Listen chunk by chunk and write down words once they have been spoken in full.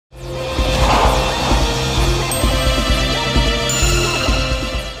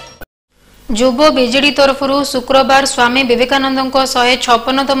युव BJD तरफ शुक्रवार स्वामी विवेकानंद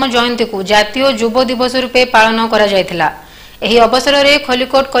 156तम जयंती को जातीय युव दिवस रूपे पालन करा जायथिला। एही अवसर में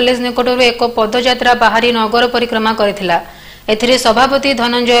खलिकोट कॉलेज निकटरू एक पदयात्रा बाहरी नगर परिक्रमा करथिला। एथिरे सभापति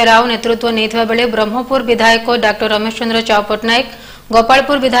धनंजय राव नेतृत्व नेथिबा बेले ब्रह्मपुर विधायक डॉक्टर रमेश चंद्र चाव पटनायक,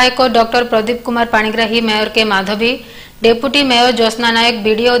 गोपालपुर विधायक डॉक्टर प्रदीप कुमार पाणिग्राही, मेयर के माधवी, डेपुटी मेयर ज्योत्स्ना नायक,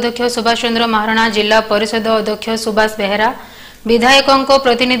 बीडीओ अध्यक्ष सुभाष चंद्र महाराणा, जिला परिषद अध्यक्ष सुभाष बेहेरा, विधायकों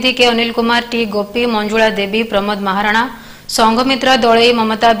प्रतिनिधि के अनिल कुमार, टी गोपी, मंजुला देवी, प्रमोद महाराणा, संघमित्रा दलई,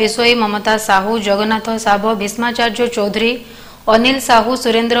 ममता बिशोई, ममता साहू, जगन्नाथ साभ, भीष्माचार्य चौधरी, अनिल साहू,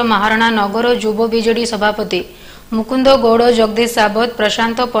 सुरेंद्र महाराणा, नगर युव बीजेडी सभापति मुकुंद गौड़, जगदीश साबत,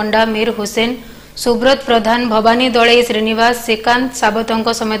 प्रशांत पंडा, मीर हुसैन, सुब्रत प्रधान, भवानी दलई, श्रीनिवास, श्रीकांत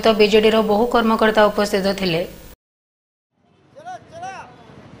साबतों समेत बीजेडी बहु कर्मकर्ता उपस्थित थिले।